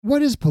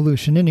what is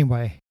pollution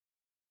anyway?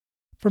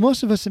 For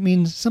most of us, it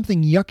means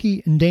something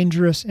yucky and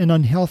dangerous and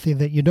unhealthy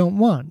that you don't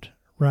want,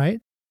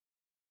 right?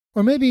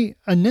 Or maybe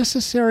a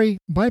necessary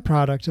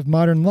byproduct of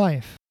modern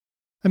life.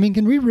 I mean,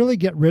 can we really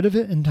get rid of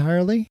it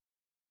entirely?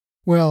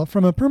 Well,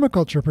 from a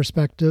permaculture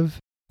perspective,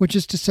 which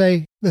is to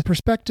say the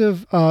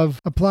perspective of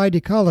applied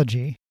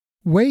ecology,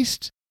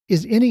 waste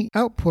is any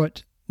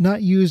output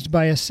not used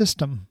by a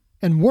system,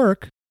 and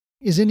work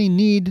is any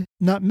need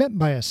not met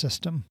by a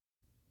system.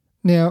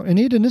 Now, in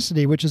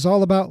Edenicity, which is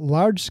all about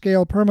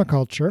large-scale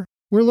permaculture,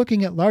 we're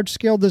looking at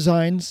large-scale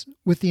designs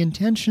with the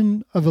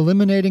intention of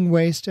eliminating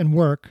waste and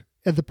work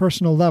at the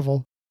personal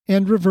level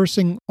and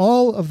reversing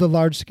all of the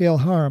large-scale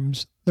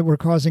harms that we're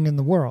causing in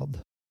the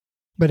world.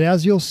 But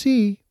as you'll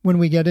see when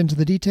we get into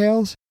the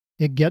details,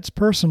 it gets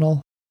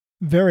personal,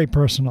 very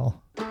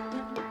personal.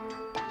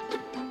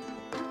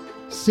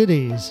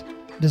 Cities,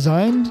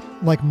 designed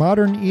like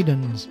modern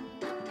Edens,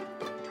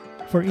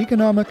 for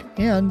economic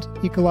and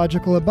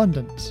ecological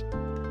abundance.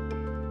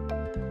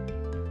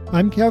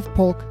 I'm Kev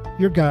Polk,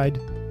 your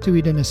guide to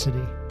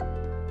Edenicity.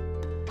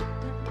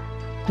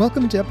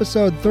 Welcome to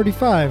episode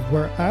 35,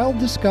 where I'll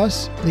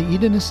discuss the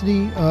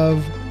Edenicity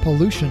of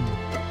pollution.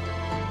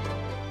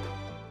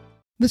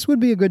 This would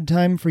be a good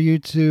time for you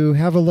to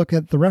have a look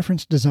at the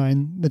reference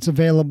design that's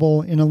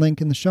available in a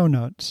link in the show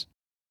notes.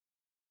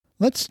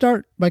 Let's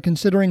start by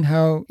considering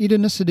how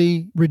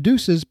Edenicity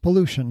reduces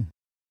pollution.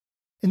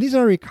 And these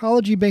are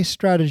ecology-based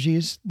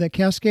strategies that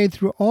cascade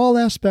through all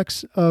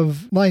aspects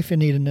of life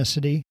in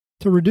Edenicity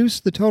to reduce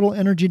the total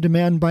energy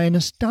demand by an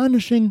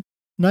astonishing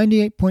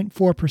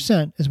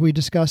 98.4%, as we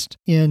discussed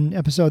in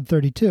episode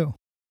 32.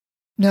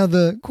 Now,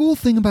 the cool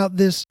thing about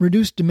this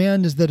reduced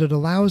demand is that it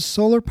allows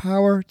solar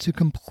power to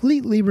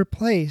completely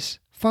replace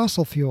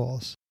fossil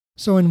fuels.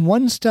 So in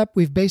one step,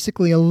 we've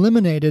basically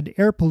eliminated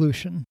air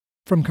pollution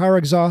from car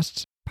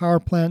exhausts, power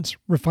plants,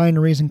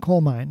 refineries, and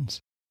coal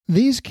mines.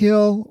 These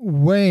kill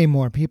way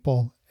more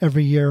people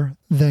every year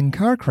than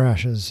car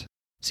crashes.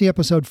 See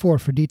episode 4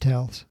 for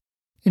details.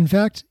 In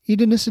fact,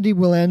 Edenicity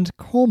will end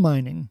coal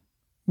mining,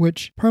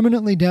 which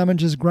permanently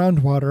damages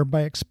groundwater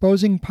by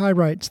exposing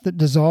pyrites that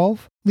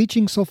dissolve,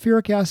 leaching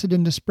sulfuric acid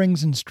into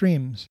springs and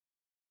streams.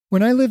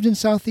 When I lived in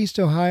southeast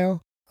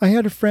Ohio, I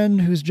had a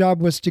friend whose job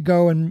was to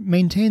go and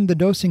maintain the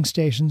dosing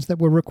stations that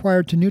were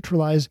required to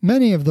neutralize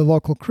many of the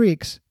local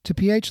creeks to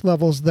pH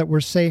levels that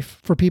were safe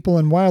for people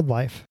and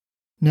wildlife.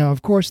 Now,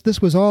 of course,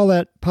 this was all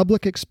at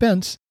public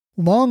expense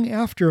long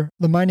after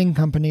the mining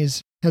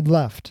companies had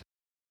left.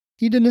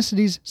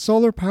 Edenicity's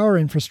solar power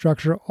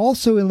infrastructure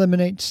also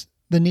eliminates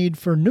the need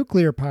for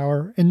nuclear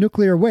power and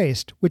nuclear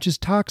waste, which is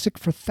toxic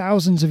for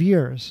thousands of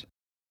years.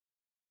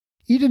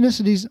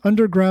 Edenicity's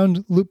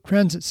underground loop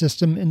transit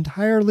system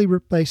entirely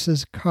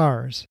replaces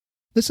cars.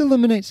 This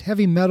eliminates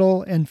heavy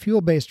metal and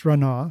fuel-based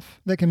runoff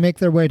that can make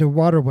their way to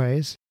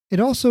waterways.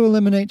 It also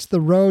eliminates the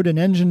road and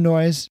engine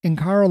noise and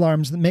car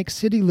alarms that make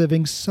city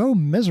living so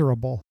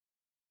miserable.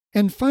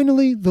 And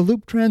finally, the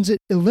loop transit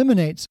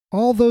eliminates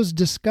all those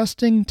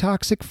disgusting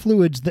toxic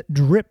fluids that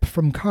drip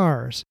from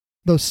cars,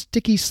 those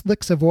sticky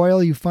slicks of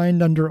oil you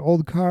find under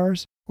old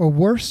cars, or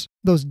worse,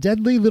 those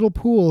deadly little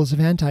pools of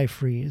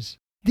antifreeze.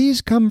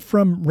 These come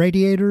from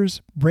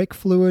radiators, brake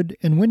fluid,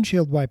 and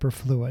windshield wiper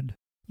fluid.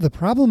 The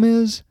problem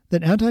is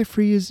that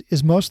antifreeze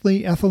is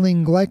mostly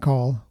ethylene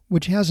glycol,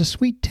 which has a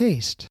sweet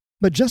taste,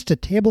 but just a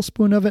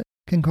tablespoon of it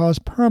can cause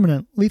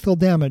permanent lethal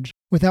damage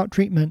without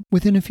treatment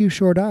within a few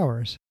short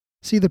hours.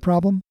 See the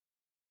problem?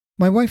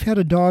 My wife had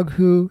a dog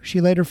who, she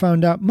later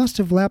found out, must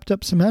have lapped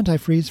up some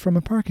antifreeze from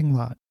a parking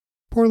lot.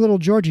 Poor little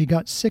Georgie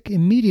got sick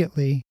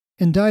immediately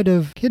and died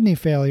of kidney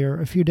failure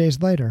a few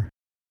days later.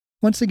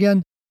 Once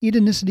again,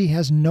 Edenicity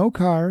has no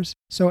cars,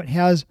 so it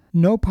has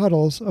no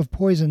puddles of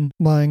poison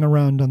lying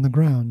around on the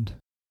ground.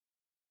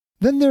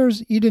 Then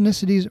there's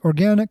Edenicity's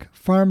organic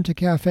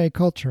farm-to-cafe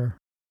culture.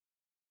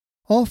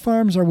 All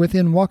farms are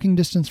within walking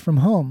distance from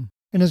home,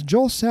 and as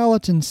Joel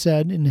Salatin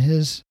said in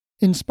his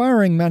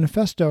inspiring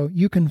manifesto,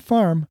 You Can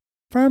Farm,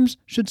 farms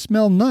should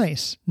smell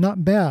nice,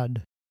 not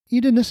bad.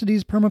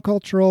 Edenicity's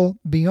permacultural,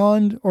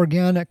 beyond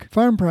organic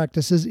farm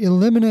practices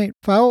eliminate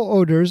foul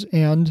odors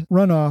and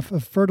runoff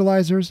of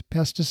fertilizers,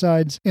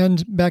 pesticides,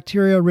 and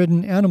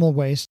bacteria-ridden animal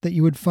waste that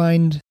you would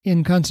find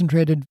in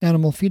concentrated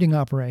animal feeding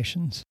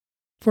operations.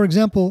 For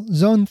example,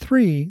 Zone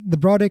 3, the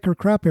broadacre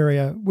crop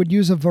area, would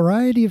use a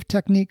variety of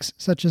techniques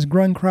such as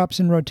growing crops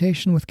in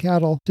rotation with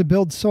cattle to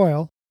build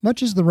soil,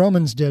 much as the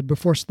Romans did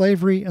before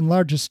slavery and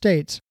large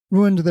estates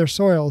ruined their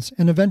soils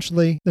and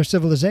eventually their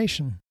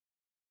civilization.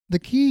 The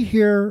key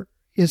here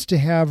is to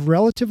have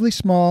relatively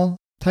small,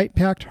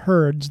 tight-packed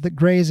herds that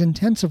graze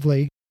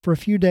intensively for a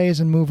few days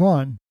and move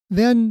on.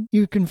 Then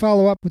you can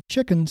follow up with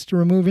chickens to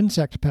remove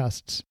insect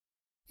pests.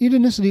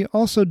 Edenicity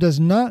also does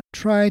not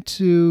try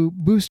to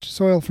boost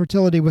soil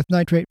fertility with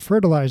nitrate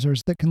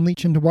fertilizers that can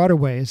leach into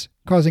waterways,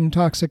 causing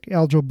toxic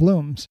algal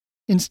blooms.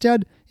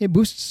 Instead, it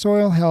boosts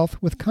soil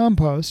health with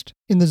compost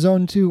in the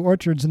Zone 2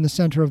 orchards in the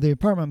center of the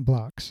apartment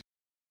blocks.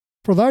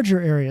 For larger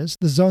areas,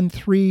 the Zone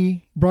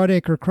 3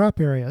 broadacre crop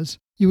areas,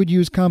 you would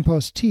use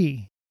compost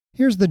tea.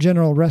 Here's the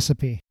general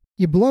recipe.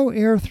 You blow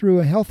air through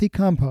a healthy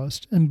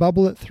compost and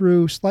bubble it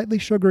through slightly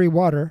sugary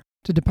water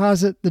to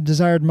deposit the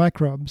desired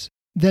microbes.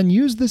 Then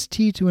use this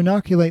tea to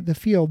inoculate the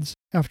fields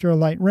after a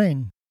light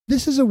rain.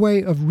 This is a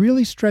way of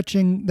really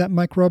stretching that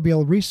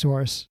microbial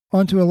resource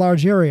onto a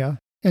large area,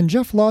 and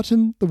Jeff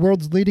Lawton, the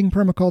world's leading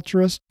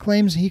permaculturist,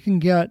 claims he can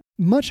get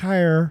much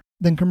higher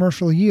than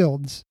commercial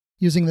yields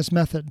using this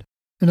method.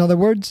 In other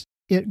words,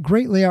 it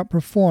greatly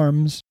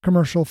outperforms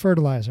commercial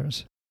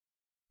fertilizers.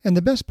 And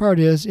the best part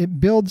is it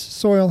builds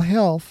soil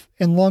health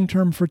and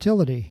long-term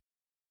fertility.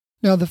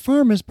 Now, the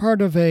farm is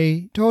part of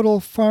a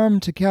total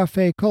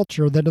farm-to-cafe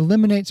culture that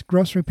eliminates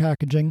grocery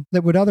packaging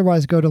that would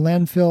otherwise go to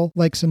landfill,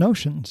 lakes, and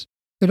oceans.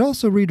 It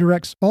also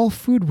redirects all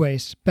food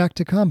waste back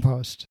to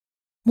compost.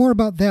 More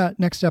about that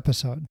next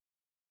episode.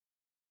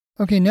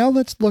 Okay, now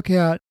let's look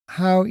at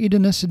how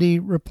Edenicity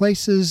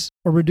replaces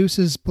or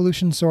reduces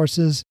pollution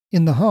sources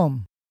in the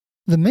home.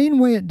 The main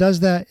way it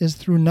does that is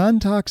through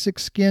non-toxic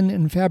skin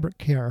and fabric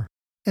care.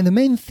 And the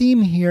main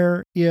theme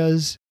here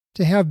is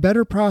to have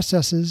better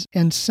processes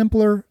and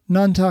simpler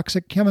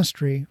non-toxic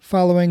chemistry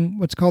following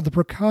what's called the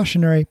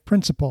precautionary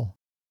principle.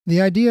 The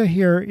idea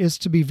here is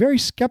to be very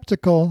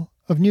skeptical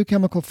of new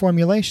chemical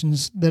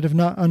formulations that have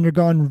not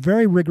undergone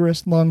very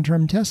rigorous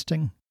long-term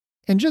testing.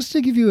 And just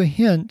to give you a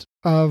hint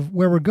of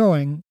where we're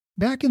going,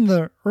 back in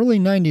the early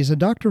 90s, a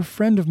doctor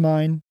friend of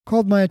mine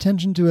called my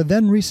attention to a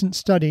then-recent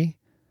study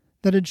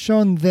that had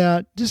shown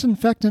that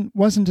disinfectant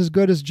wasn't as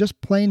good as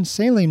just plain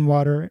saline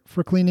water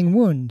for cleaning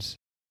wounds.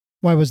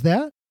 Why was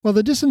that? Well,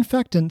 the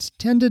disinfectants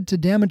tended to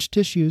damage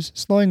tissues,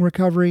 slowing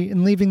recovery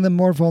and leaving them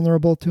more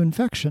vulnerable to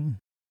infection.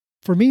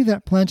 For me,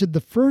 that planted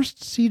the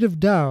first seed of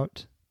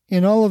doubt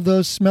in all of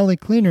those smelly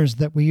cleaners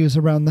that we use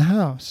around the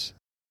house.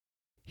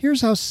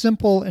 Here's how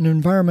simple and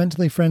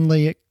environmentally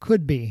friendly it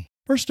could be.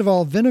 First of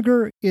all,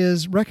 vinegar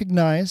is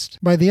recognized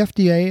by the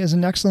FDA as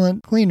an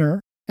excellent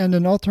cleaner and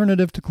an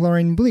alternative to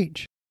chlorine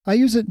bleach. I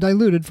use it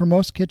diluted for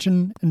most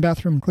kitchen and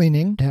bathroom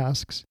cleaning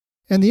tasks,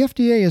 and the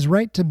FDA is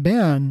right to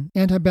ban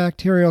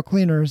antibacterial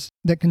cleaners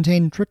that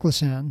contain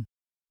triclosan.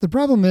 The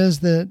problem is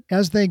that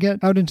as they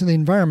get out into the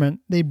environment,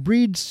 they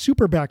breed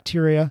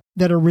superbacteria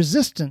that are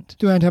resistant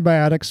to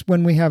antibiotics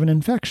when we have an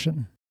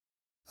infection.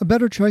 A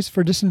better choice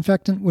for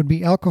disinfectant would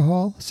be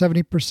alcohol,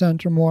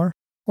 70% or more,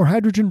 or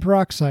hydrogen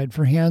peroxide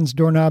for hands,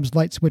 doorknobs,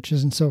 light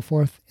switches, and so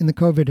forth in the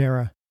COVID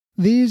era.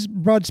 These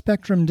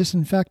broad-spectrum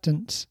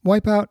disinfectants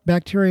wipe out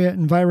bacteria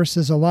and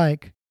viruses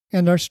alike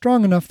and are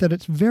strong enough that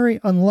it's very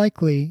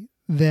unlikely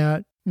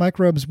that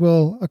microbes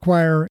will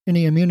acquire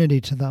any immunity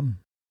to them.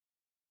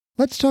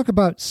 Let's talk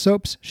about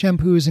soaps,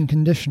 shampoos, and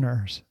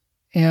conditioners.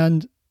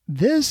 And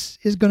this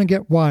is going to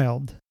get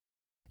wild.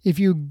 If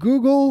you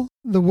Google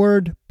the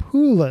word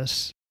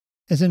poo-less,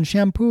 as in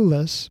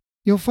shampoo-less,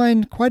 you'll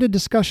find quite a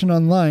discussion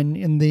online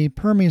in the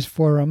Permies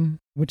Forum,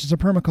 which is a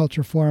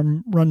permaculture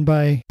forum run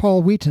by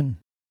Paul Wheaton.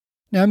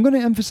 Now, I'm going to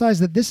emphasize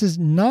that this is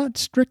not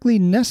strictly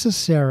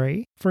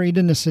necessary for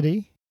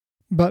Edenicity,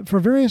 but for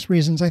various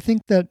reasons, I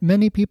think that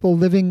many people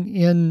living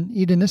in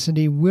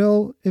Edenicity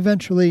will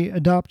eventually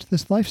adopt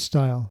this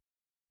lifestyle.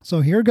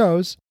 So here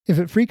goes. If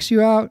it freaks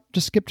you out,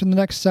 just skip to the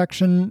next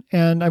section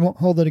and I won't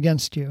hold it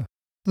against you.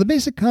 The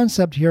basic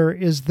concept here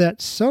is that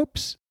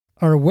soaps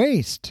are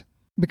waste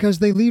because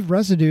they leave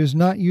residues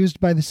not used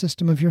by the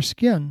system of your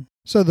skin.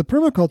 So the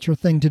permaculture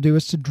thing to do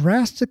is to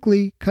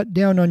drastically cut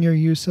down on your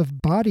use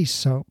of body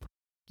soap.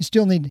 You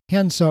still need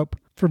hand soap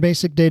for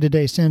basic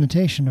day-to-day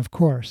sanitation, of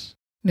course.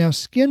 Now,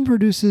 skin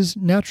produces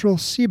natural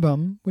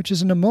sebum, which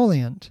is an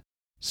emollient.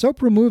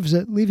 Soap removes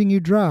it, leaving you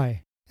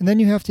dry. And then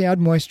you have to add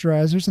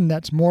moisturizers, and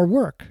that's more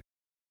work.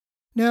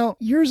 Now,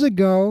 years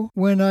ago,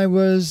 when I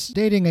was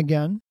dating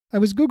again, I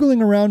was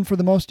Googling around for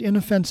the most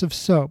inoffensive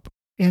soap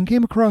and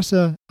came across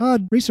an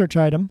odd research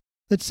item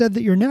that said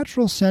that your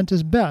natural scent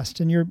is best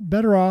and you're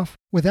better off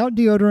without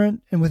deodorant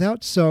and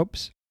without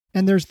soaps.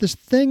 And there's this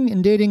thing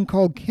in dating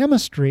called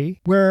chemistry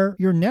where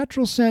your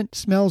natural scent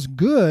smells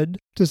good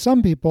to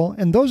some people,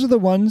 and those are the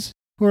ones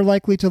who are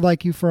likely to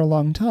like you for a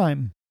long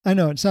time. I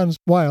know it sounds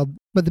wild,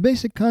 but the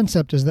basic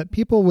concept is that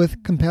people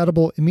with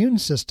compatible immune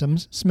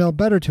systems smell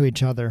better to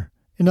each other.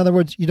 In other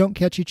words, you don't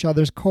catch each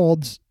other's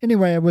colds.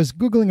 Anyway, I was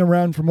Googling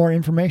around for more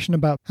information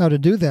about how to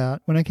do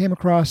that when I came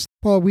across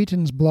Paul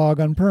Wheaton's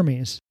blog on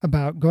Permies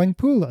about going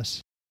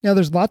poo-less. Now,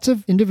 there's lots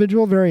of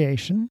individual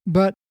variation,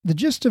 but the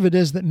gist of it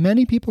is that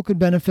many people could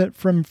benefit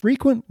from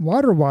frequent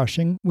water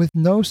washing with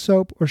no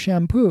soap or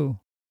shampoo.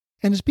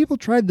 And as people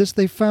tried this,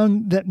 they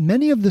found that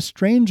many of the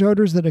strange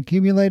odors that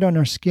accumulate on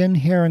our skin,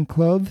 hair, and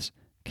clothes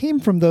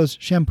came from those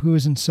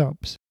shampoos and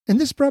soaps. And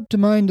this brought to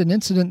mind an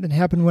incident that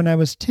happened when I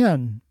was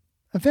 10.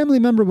 A family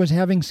member was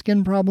having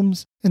skin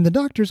problems, and the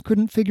doctors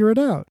couldn't figure it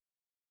out.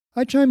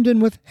 I chimed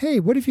in with, "Hey,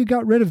 what if you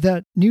got rid of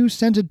that new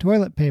scented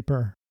toilet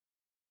paper?"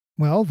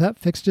 Well, that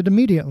fixed it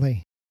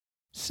immediately.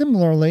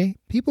 Similarly,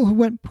 people who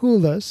went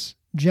poo-less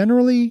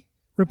generally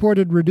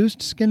reported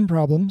reduced skin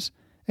problems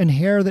and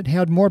hair that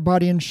had more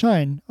body and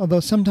shine, although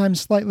sometimes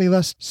slightly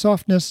less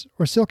softness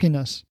or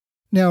silkiness.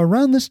 Now,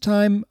 around this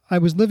time, I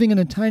was living in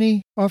a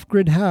tiny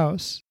off-grid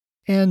house,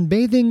 and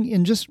bathing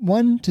in just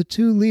 1 to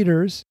 2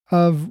 liters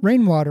of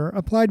rainwater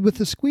applied with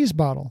a squeeze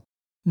bottle.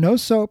 No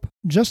soap,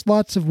 just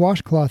lots of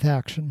washcloth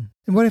action.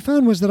 And what I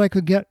found was that I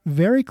could get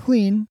very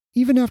clean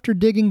even after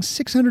digging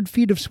 600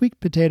 feet of sweet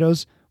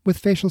potatoes with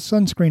facial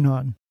sunscreen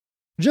on.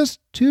 Just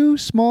 2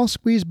 small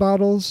squeeze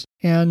bottles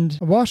and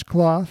a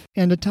washcloth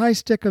and a tie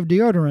stick of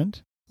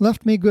deodorant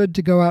left me good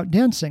to go out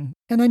dancing,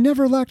 and I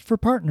never lacked for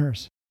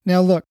partners. Now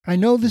look, I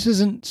know this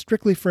isn't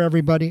strictly for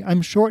everybody.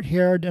 I'm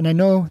short-haired, and I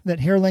know that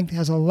hair length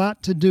has a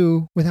lot to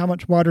do with how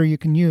much water you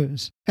can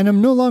use. And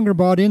I'm no longer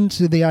bought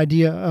into the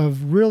idea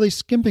of really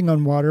skimping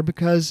on water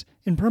because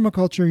in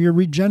permaculture you're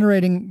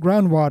regenerating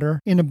groundwater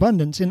in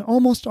abundance in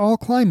almost all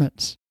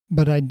climates.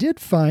 But I did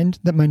find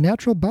that my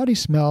natural body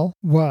smell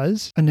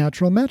was a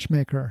natural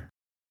matchmaker.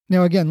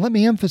 Now again, let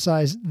me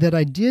emphasize that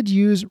I did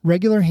use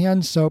regular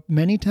hand soap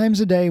many times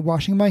a day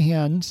washing my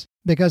hands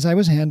because I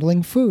was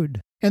handling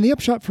food. And the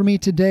upshot for me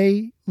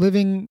today,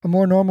 living a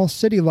more normal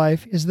city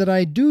life, is that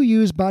I do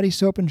use body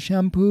soap and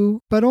shampoo,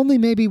 but only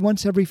maybe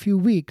once every few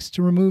weeks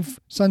to remove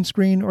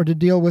sunscreen or to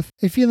deal with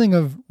a feeling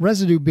of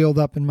residue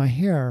buildup in my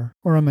hair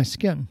or on my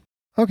skin.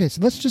 Okay, so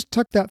let's just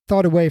tuck that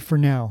thought away for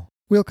now.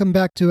 We'll come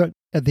back to it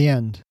at the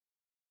end.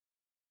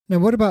 Now,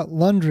 what about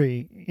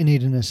laundry in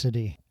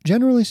Edenicity?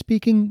 Generally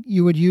speaking,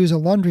 you would use a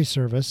laundry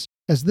service,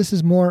 as this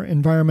is more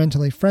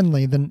environmentally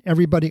friendly than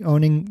everybody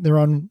owning their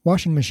own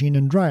washing machine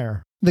and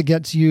dryer that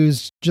gets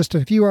used just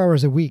a few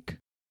hours a week.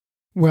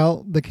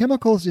 Well, the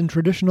chemicals in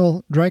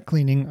traditional dry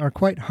cleaning are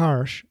quite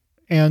harsh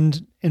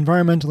and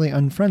environmentally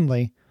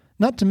unfriendly,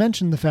 not to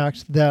mention the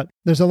fact that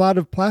there's a lot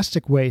of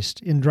plastic waste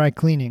in dry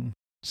cleaning.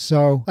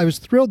 So I was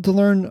thrilled to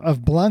learn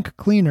of Blanc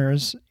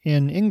Cleaners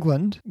in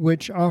England,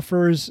 which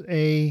offers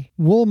a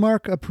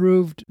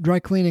Woolmark-approved dry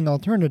cleaning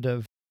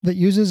alternative that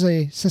uses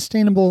a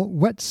sustainable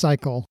wet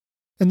cycle,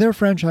 and their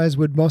franchise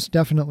would most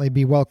definitely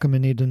be welcome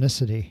in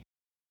Edenicity.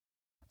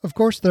 Of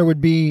course, there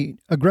would be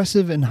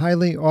aggressive and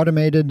highly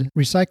automated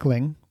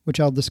recycling, which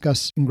I'll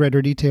discuss in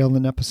greater detail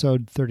in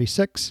episode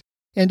 36,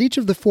 and each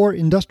of the 4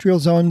 industrial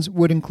zones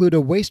would include a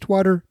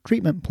wastewater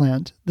treatment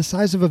plant the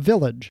size of a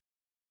village.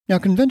 Now,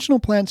 conventional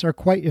plants are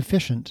quite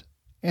efficient,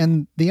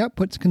 and the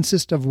outputs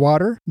consist of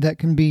water that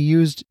can be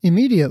used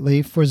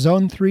immediately for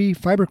Zone 3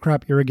 fiber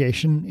crop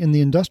irrigation in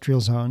the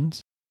industrial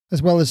zones,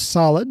 as well as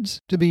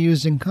solids to be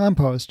used in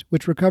compost,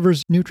 which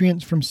recovers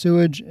nutrients from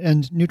sewage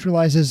and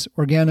neutralizes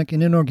organic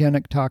and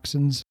inorganic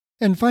toxins,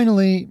 and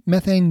finally,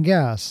 methane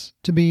gas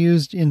to be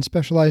used in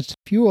specialized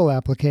fuel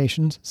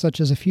applications, such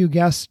as a few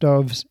gas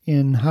stoves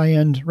in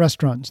high-end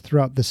restaurants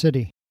throughout the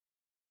city.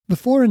 The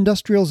 4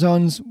 industrial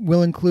zones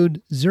will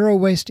include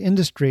zero-waste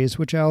industries,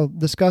 which I'll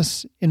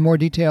discuss in more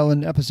detail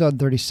in episode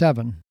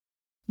 37.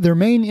 Their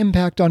main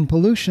impact on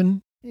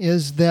pollution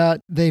is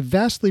that they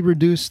vastly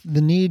reduce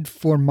the need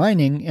for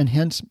mining and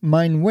hence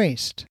mine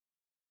waste.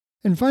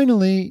 And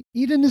finally,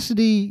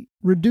 Edenicity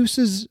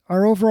reduces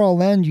our overall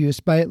land use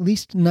by at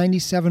least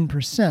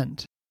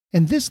 97%,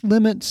 and this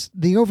limits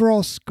the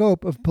overall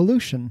scope of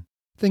pollution,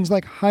 things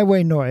like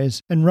highway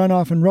noise and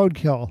runoff and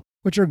roadkill,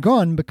 which are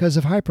gone because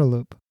of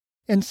Hyperloop,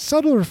 and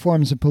subtler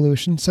forms of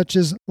pollution such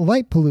as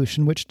light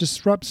pollution, which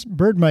disrupts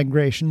bird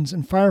migrations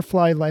and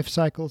firefly life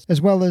cycles,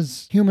 as well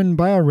as human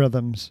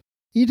biorhythms.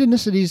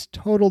 Edenicity's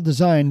total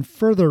design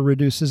further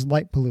reduces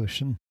light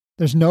pollution.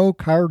 There's no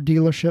car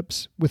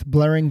dealerships with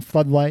blaring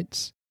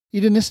floodlights.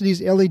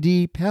 Edenicity's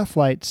LED path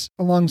lights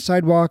along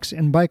sidewalks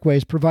and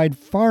bikeways provide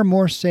far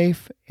more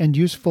safe and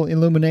useful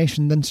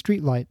illumination than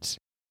streetlights.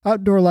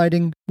 Outdoor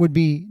lighting would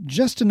be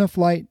just enough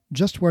light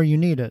just where you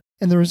need it,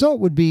 and the result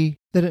would be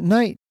that at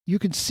night you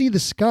could see the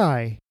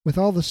sky with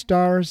all the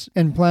stars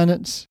and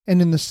planets,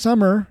 and in the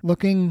summer,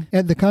 looking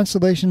at the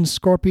constellations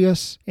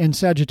Scorpius and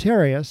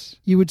Sagittarius,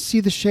 you would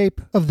see the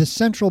shape of the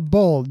central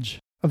bulge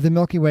of the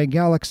Milky Way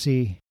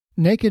galaxy,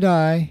 naked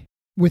eye,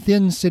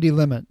 within city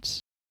limits.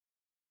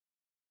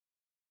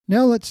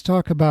 Now let's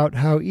talk about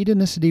how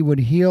Edenicity would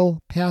heal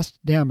past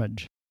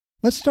damage.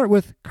 Let's start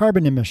with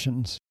carbon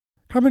emissions.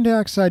 Carbon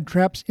dioxide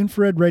traps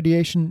infrared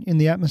radiation in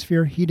the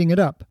atmosphere, heating it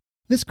up.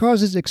 This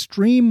causes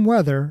extreme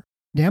weather,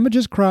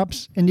 damages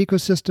crops and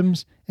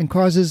ecosystems, and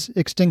causes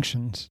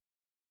extinctions.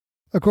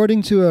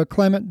 According to a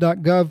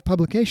Climate.gov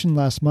publication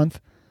last month,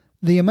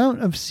 the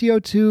amount of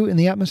CO2 in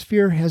the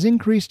atmosphere has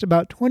increased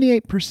about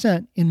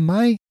 28% in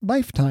my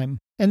lifetime,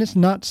 and it's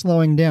not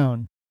slowing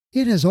down.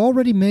 It has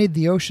already made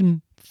the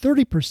ocean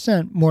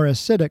 30% more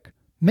acidic,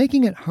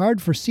 making it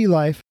hard for sea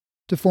life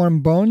to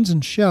form bones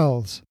and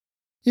shells.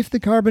 If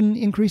the carbon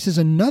increases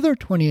another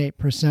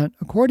 28%,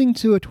 according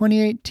to a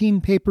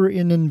 2018 paper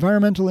in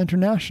Environmental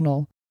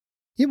International,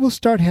 it will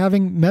start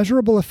having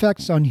measurable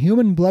effects on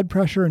human blood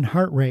pressure and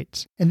heart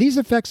rates, and these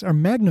effects are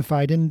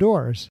magnified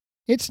indoors.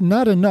 It's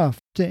not enough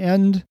to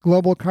end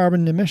global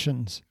carbon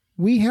emissions.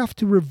 We have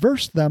to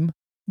reverse them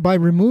by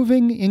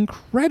removing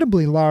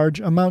incredibly large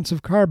amounts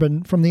of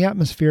carbon from the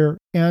atmosphere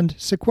and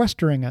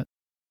sequestering it.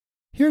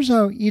 Here's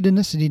how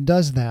Edenicity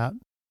does that.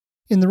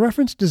 In the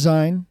reference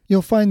design,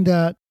 you'll find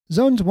that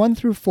Zones 1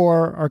 through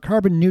 4 are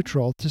carbon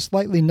neutral to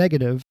slightly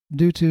negative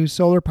due to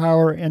solar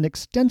power and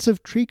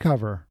extensive tree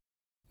cover.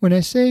 When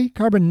I say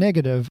carbon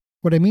negative,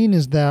 what I mean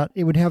is that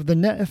it would have the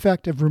net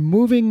effect of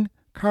removing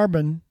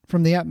carbon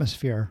from the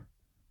atmosphere,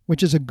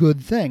 which is a good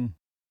thing.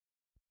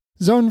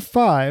 Zone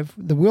 5,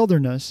 the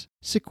wilderness,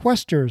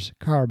 sequesters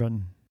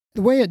carbon.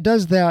 The way it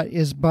does that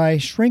is by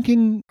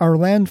shrinking our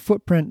land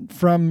footprint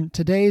from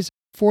today's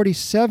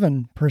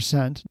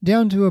 47%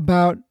 down to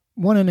about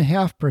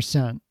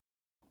 1.5%.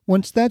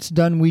 Once that's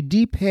done, we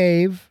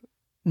depave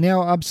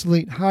now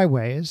obsolete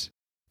highways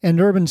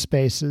and urban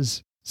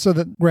spaces so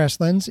that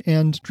grasslands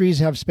and trees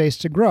have space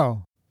to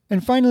grow.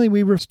 And finally,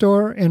 we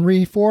restore and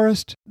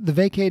reforest the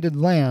vacated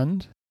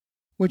land,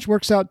 which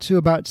works out to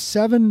about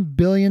 7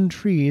 billion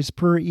trees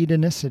per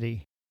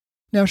Edenicity.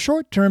 Now,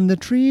 short term, the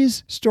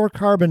trees store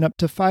carbon up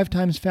to 5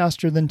 times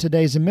faster than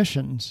today's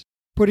emissions,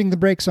 putting the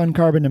brakes on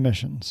carbon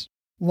emissions.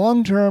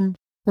 Long term,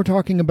 we're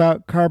talking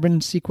about carbon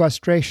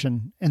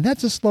sequestration, and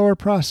that's a slower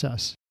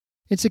process.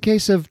 It's a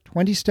case of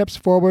 20 steps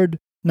forward,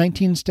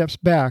 19 steps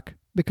back,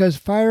 because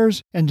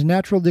fires and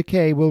natural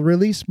decay will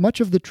release much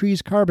of the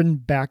tree's carbon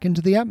back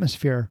into the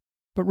atmosphere.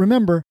 But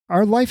remember,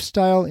 our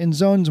lifestyle in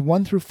zones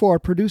 1 through 4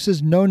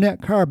 produces no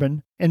net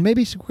carbon, and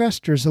maybe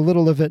sequesters a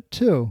little of it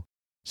too.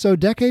 So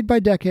decade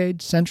by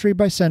decade, century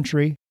by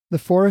century, the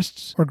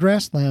forests or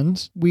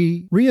grasslands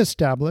we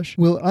reestablish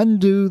will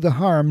undo the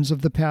harms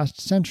of the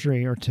past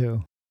century or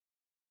two.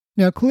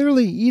 Now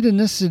clearly,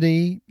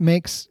 Edenicity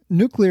makes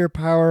nuclear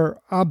power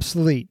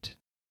obsolete.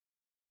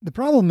 The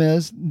problem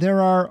is,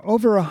 there are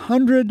over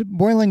 100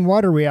 boiling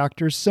water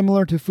reactors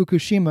similar to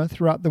Fukushima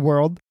throughout the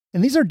world,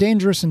 and these are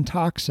dangerous and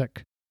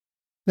toxic.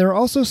 There are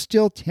also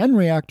still 10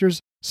 reactors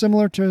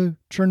similar to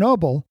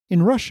Chernobyl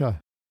in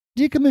Russia.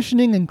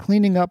 Decommissioning and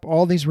cleaning up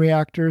all these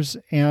reactors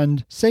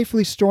and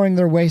safely storing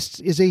their wastes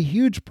is a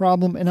huge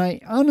problem, and I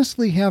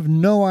honestly have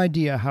no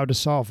idea how to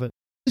solve it.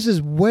 This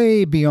is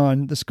way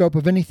beyond the scope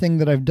of anything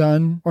that I've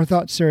done or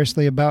thought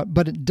seriously about,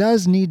 but it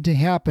does need to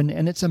happen,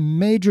 and it's a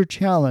major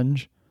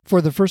challenge for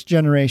the first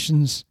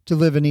generations to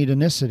live in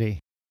Edenicity.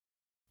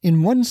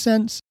 In one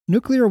sense,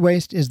 nuclear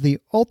waste is the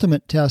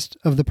ultimate test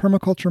of the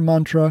permaculture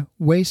mantra,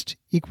 waste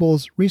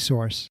equals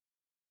resource.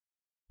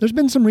 There's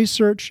been some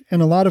research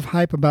and a lot of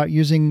hype about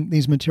using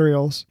these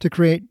materials to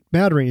create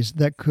batteries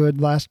that could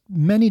last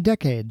many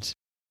decades.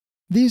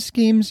 These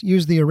schemes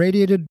use the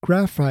irradiated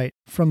graphite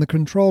from the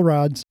control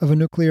rods of a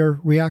nuclear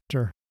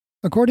reactor.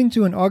 According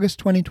to an August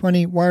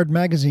 2020 Wired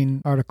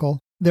magazine article,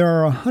 there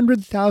are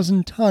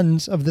 100,000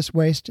 tons of this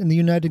waste in the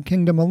United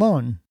Kingdom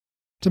alone.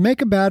 To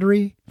make a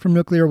battery from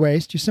nuclear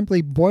waste, you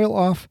simply boil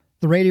off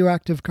the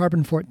radioactive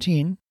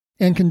carbon-14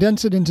 and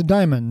condense it into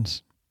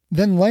diamonds.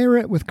 Then layer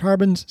it with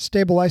carbon's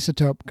stable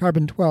isotope,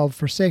 carbon-12,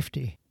 for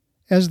safety.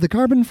 As the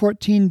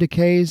carbon-14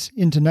 decays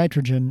into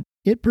nitrogen,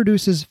 it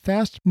produces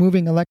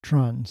fast-moving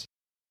electrons.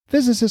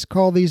 Physicists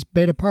call these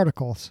beta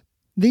particles.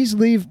 These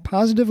leave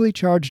positively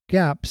charged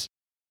gaps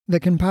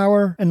that can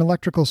power an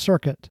electrical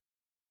circuit.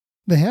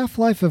 The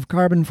half-life of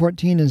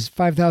carbon-14 is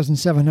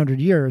 5,700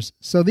 years,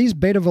 so these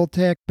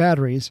beta-voltaic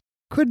batteries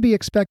could be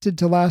expected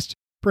to last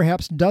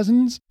perhaps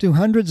dozens to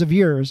hundreds of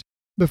years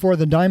before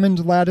the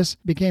diamond lattice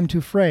became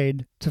too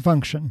frayed to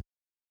function.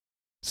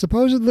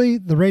 Supposedly,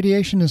 the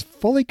radiation is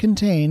fully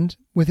contained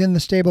within the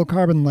stable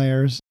carbon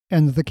layers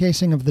and the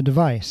casing of the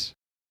device.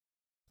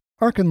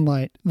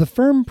 Arconlight, the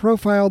firm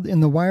profiled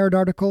in the Wired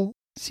article,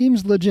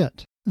 seems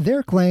legit.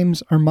 Their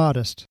claims are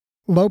modest.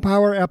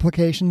 Low-power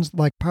applications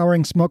like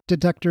powering smoke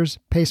detectors,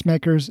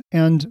 pacemakers,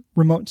 and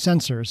remote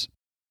sensors.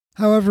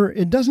 However,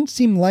 it doesn't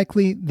seem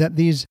likely that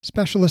these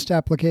specialist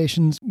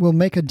applications will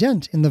make a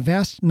dent in the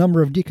vast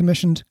number of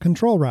decommissioned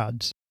control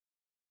rods.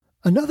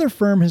 Another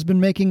firm has been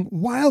making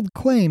wild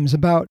claims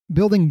about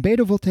building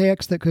beta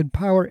voltaics that could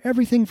power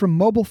everything from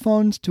mobile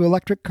phones to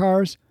electric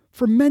cars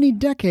for many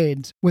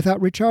decades without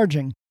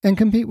recharging, and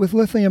compete with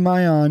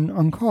lithium-ion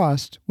on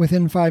cost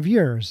within 5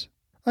 years.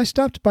 I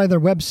stopped by their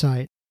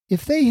website.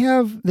 If they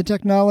have the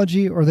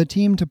technology or the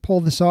team to pull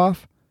this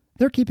off,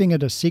 they're keeping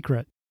it a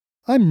secret.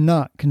 I'm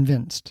not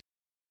convinced.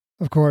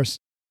 Of course,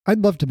 I'd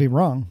love to be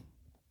wrong.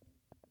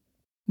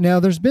 Now,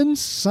 there's been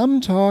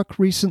some talk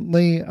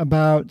recently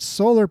about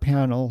solar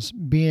panels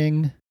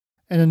being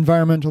an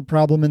environmental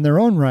problem in their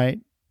own right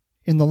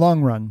in the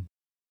long run.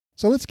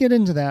 So let's get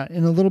into that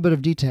in a little bit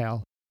of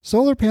detail.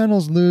 Solar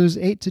panels lose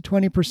 8 to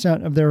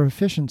 20% of their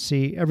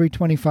efficiency every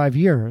 25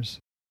 years.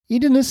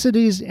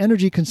 Edenicity's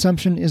energy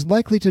consumption is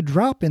likely to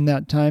drop in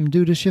that time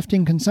due to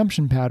shifting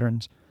consumption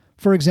patterns.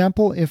 For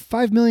example, if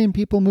 5 million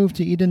people move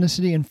to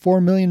Edenicity and 4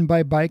 million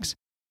buy bikes,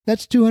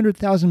 that's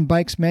 200,000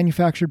 bikes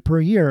manufactured per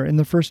year in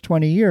the first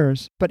 20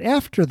 years. But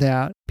after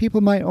that,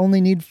 people might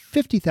only need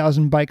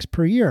 50,000 bikes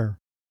per year.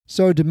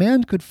 So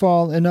demand could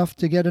fall enough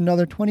to get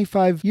another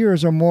 25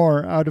 years or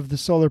more out of the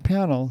solar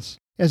panels,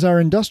 as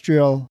our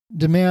industrial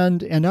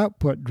demand and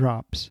output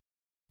drops.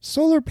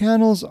 Solar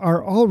panels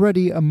are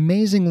already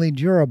amazingly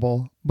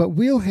durable, but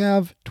we'll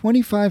have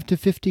 25 to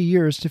 50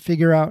 years to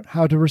figure out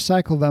how to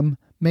recycle them,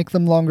 make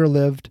them longer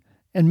lived,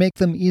 and make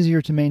them easier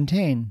to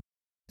maintain.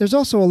 There's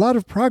also a lot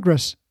of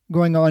progress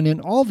going on in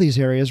all these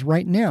areas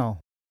right now.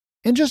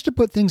 And just to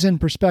put things in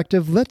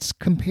perspective, let's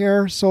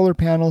compare solar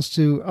panels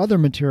to other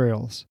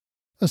materials.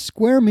 A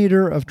square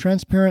meter of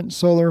transparent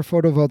solar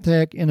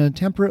photovoltaic in a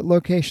temperate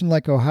location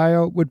like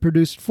Ohio would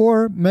produce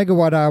 4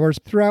 megawatt hours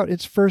throughout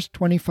its first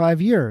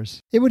 25 years.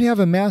 It would have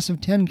a mass of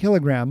 10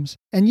 kilograms,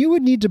 and you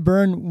would need to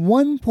burn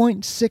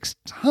 1.6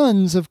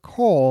 tons of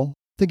coal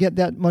to get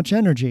that much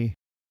energy.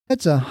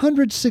 That's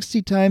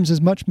 160 times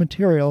as much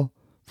material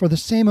for the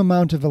same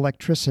amount of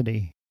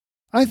electricity.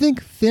 I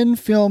think thin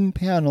film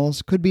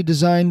panels could be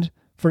designed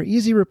for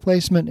easy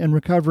replacement and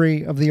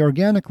recovery of the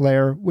organic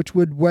layer, which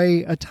would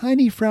weigh a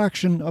tiny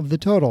fraction of the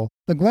total.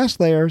 The glass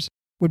layers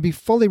would be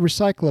fully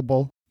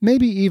recyclable,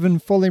 maybe even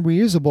fully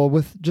reusable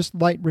with just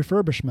light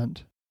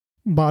refurbishment.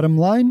 Bottom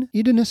line,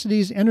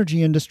 Edenicity's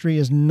energy industry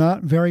is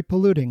not very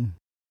polluting,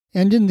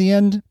 and in the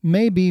end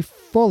may be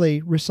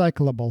fully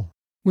recyclable,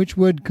 which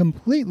would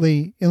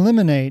completely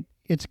eliminate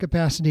its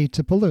capacity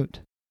to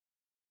pollute.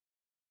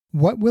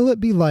 What will it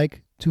be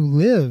like to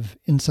live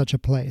in such a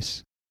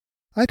place?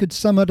 I could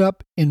sum it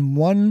up in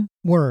one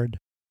word: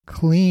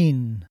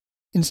 clean.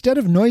 Instead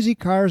of noisy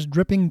cars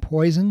dripping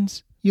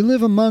poisons, you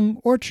live among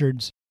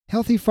orchards,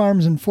 healthy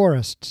farms and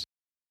forests.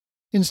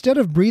 Instead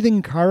of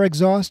breathing car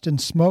exhaust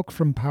and smoke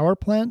from power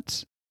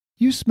plants,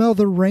 you smell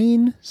the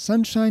rain,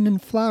 sunshine,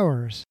 and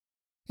flowers.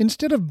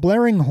 Instead of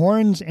blaring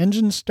horns,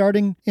 engines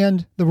starting,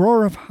 and the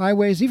roar of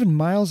highways even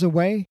miles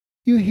away,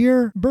 you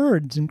hear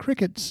birds and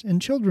crickets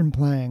and children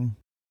playing.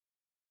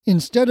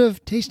 Instead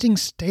of tasting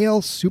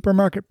stale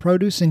supermarket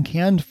produce and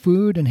canned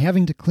food and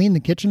having to clean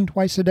the kitchen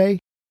twice a day,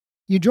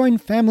 you join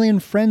family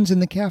and friends in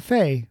the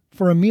cafe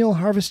for a meal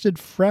harvested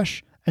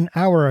fresh an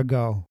hour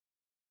ago.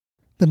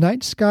 The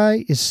night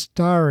sky is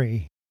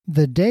starry.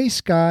 The day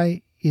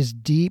sky is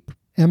deep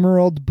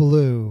emerald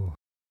blue.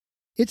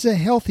 It's a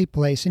healthy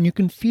place, and you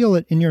can feel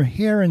it in your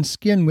hair and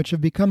skin, which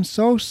have become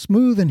so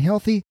smooth and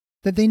healthy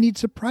that they need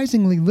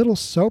surprisingly little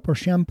soap or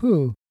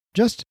shampoo,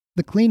 just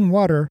the clean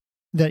water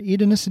that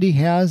Edenicity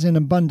has in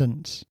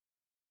abundance.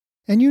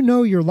 And you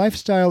know your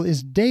lifestyle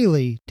is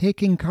daily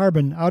taking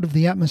carbon out of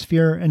the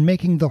atmosphere and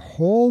making the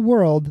whole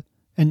world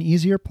an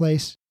easier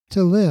place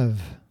to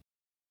live.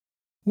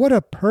 What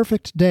a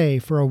perfect day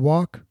for a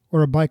walk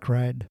or a bike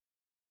ride.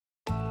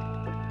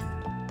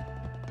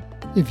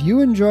 If you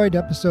enjoyed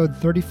episode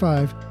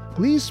 35,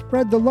 please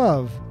spread the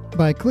love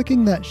by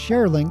clicking that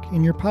share link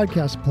in your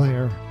podcast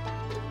player.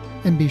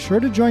 And be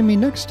sure to join me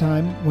next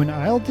time when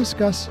I'll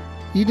discuss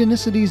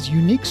Edenicity's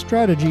unique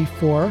strategy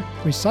for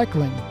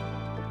recycling.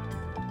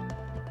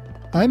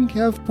 I'm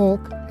Kev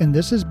Polk, and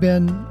this has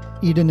been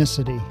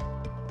Edenicity.